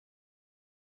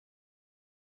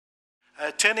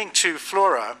Turning to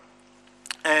Flora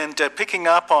and picking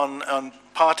up on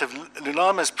part of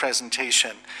Lulama's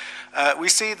presentation, we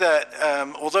see that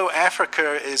although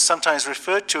Africa is sometimes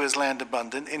referred to as land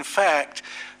abundant, in fact,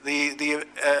 the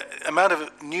amount of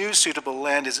new suitable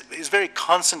land is very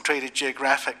concentrated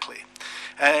geographically.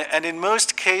 And in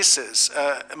most cases,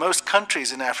 most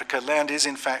countries in Africa, land is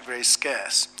in fact very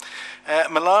scarce.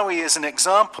 Malawi is an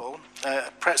example,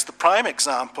 perhaps the prime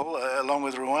example, along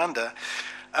with Rwanda,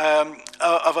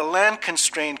 of a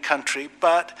land-constrained country,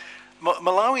 but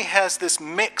Malawi has this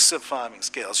mix of farming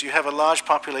scales. You have a large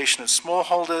population of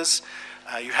smallholders,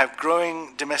 you have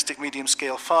growing domestic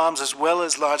medium-scale farms, as well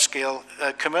as large-scale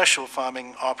commercial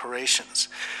farming operations.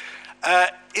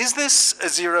 Is this a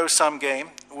zero-sum game,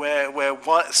 where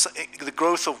the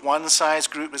growth of one size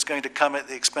group is going to come at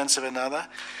the expense of another?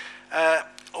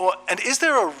 And is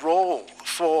there a role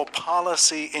for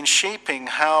policy in shaping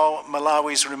how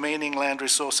Malawi's remaining land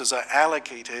resources are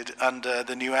allocated under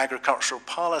the new agricultural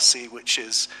policy, which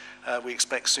is, we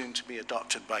expect soon to be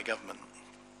adopted by government?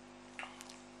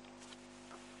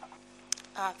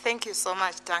 Thank you so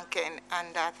much, Duncan,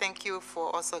 and thank you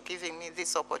for also giving me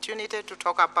this opportunity to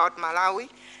talk about Malawi.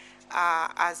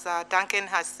 As Duncan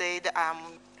has said,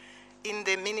 in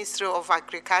the Ministry of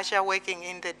Agriculture, working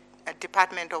in the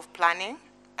Department of Planning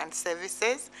and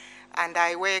Services, and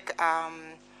I work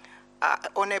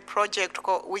on a project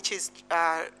which is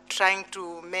trying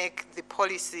to make the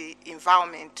policy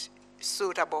environment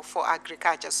suitable for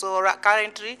agriculture. So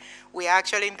currently, we are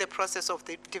actually in the process of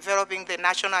developing the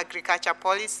National Agriculture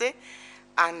Policy,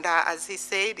 and as he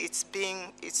said, it's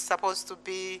supposed to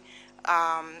be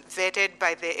vetted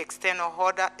by the external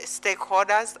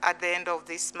stakeholders at the end of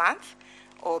this month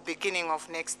or beginning of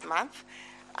next month.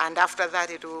 And after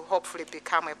that, it will hopefully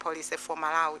become a policy for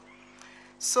Malawi.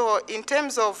 So in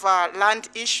terms of land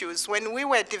issues, when we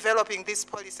were developing this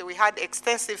policy, we had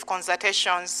extensive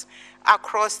consultations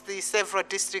across the several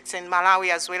districts in Malawi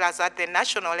as well as at the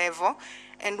national level.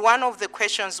 And one of the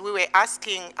questions we were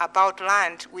asking about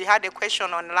land, we had a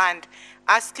question on land,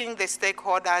 asking the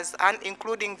stakeholders and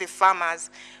including the farmers,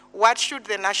 what should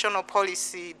the national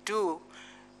policy do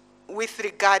with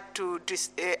regard to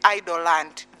this, idle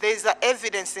land? There's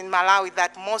evidence in Malawi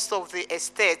that most of the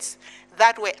estates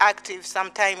that were active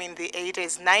sometime in the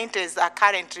 80s, 90s are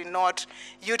currently not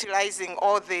utilizing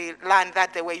all the land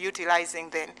that they were utilizing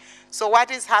then. So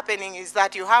what is happening is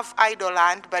that you have idle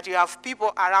land, but you have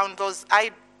people around those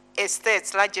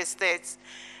estates, large estates,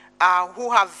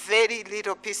 who have very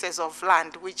little pieces of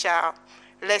land, which are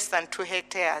less than 2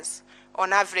 hectares,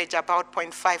 on average about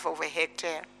 0.5 of a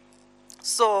hectare.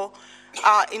 So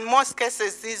in most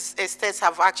cases, these estates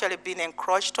have actually been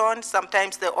encroached on.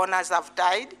 Sometimes the owners have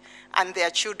died and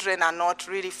their children are not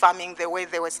really farming the way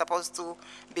they were supposed to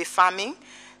be farming.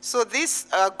 So this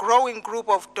growing group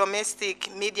of domestic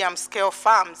medium-scale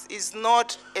farms is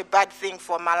not a bad thing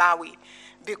for Malawi,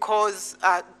 because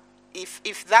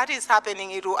if that is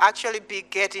happening, it will actually be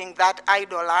getting that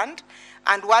idle land.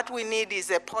 And what we need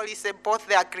is a policy, both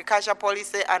the agriculture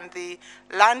policy and the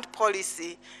land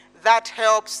policy, that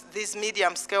helps these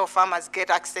medium-scale farmers get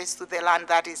access to the land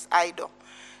that is idle.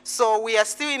 So we are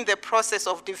still in the process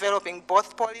of developing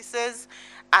both policies,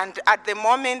 and at the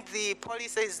moment the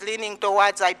policy is leaning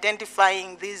towards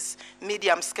identifying these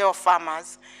medium-scale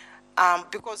farmers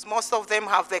because most of them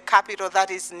have the capital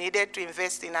that is needed to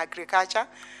invest in agriculture.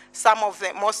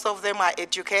 Most of them are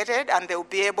educated, and they will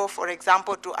be able, for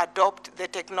example, to adopt the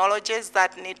technologies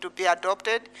that need to be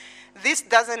adopted. This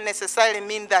doesn't necessarily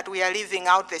mean that we are leaving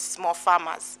out the small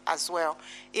farmers as well.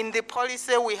 In the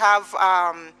policy, we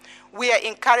are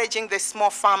encouraging the small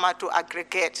farmer to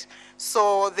aggregate.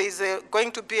 So there's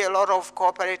going to be a lot of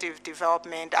cooperative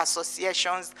development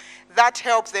associations that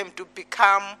help them to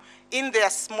become, in their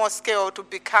small scale, to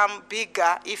become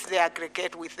bigger if they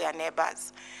aggregate with their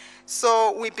neighbors.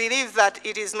 So we believe that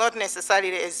it is not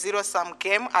necessarily a zero-sum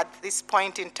game at this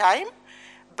point in time,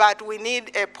 but we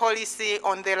need a policy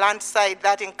on the land side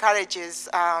that encourages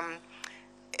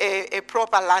a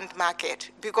proper land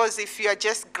market. Because if you are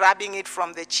just grabbing it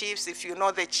from the chiefs, if you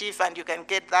know the chief and you can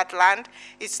get that land,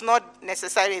 it's not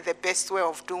necessarily the best way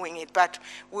of doing it. But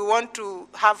we want to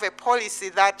have a policy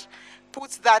that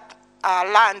puts that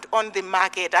land on the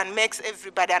market and makes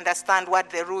everybody understand what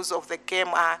the rules of the game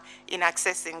are in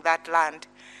accessing that land.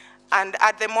 And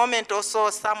at the moment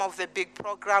also, some of the big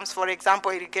programs, for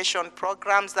example, irrigation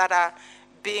programs that are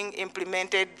being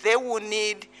implemented, they will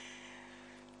need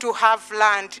to have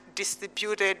land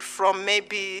distributed from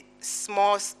maybe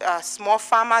small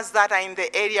farmers that are in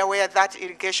the area where that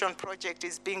irrigation project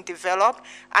is being developed.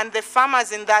 And the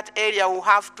farmers in that area will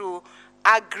have to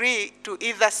agree to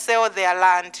either sell their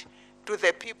land to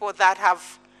the people that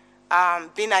have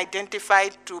been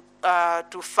identified to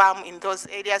farm in those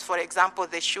areas. For example,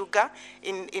 the sugar.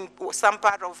 In some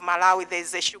part of Malawi,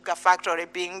 there's a sugar factory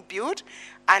being built,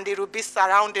 and it will be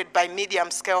surrounded by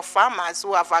medium-scale farmers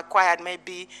who have acquired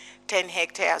maybe 10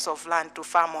 hectares of land to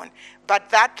farm on. But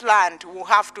that land will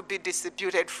have to be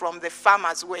distributed from the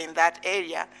farmers who are in that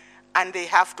area, and they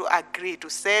have to agree to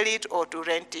sell it or to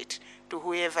rent it to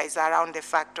whoever is around the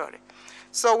factory.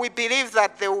 So we believe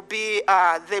that there will be,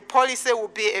 the policy will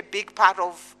be a big part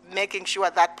of making sure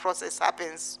that process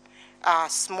happens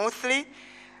smoothly,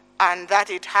 and that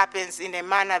it happens in a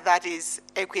manner that is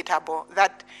equitable,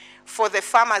 that for the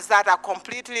farmers that are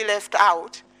completely left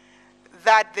out,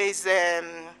 that there's,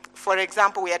 for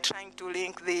example, we are trying to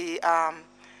link the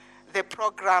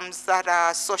programs that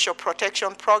are social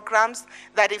protection programs,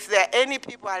 that if there are any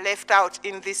people are left out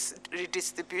in this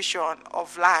redistribution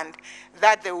of land,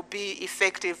 that they will be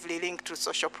effectively linked to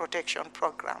social protection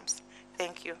programs.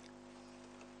 Thank you.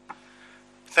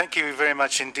 Thank you very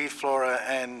much indeed, Flora,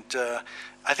 and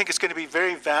I think it's going to be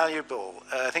very valuable.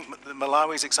 I think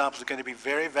Malawi's example is going to be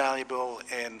very valuable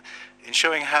in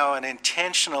showing how an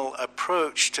intentional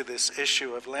approach to this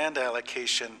issue of land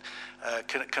allocation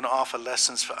can offer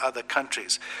lessons for other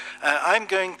countries. I'm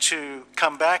going to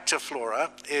come back to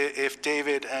Flora if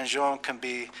David and Jean can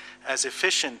be as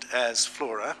efficient as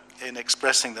Flora in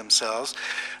expressing themselves,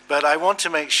 but I want to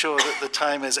make sure that the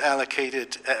time is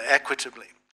allocated equitably.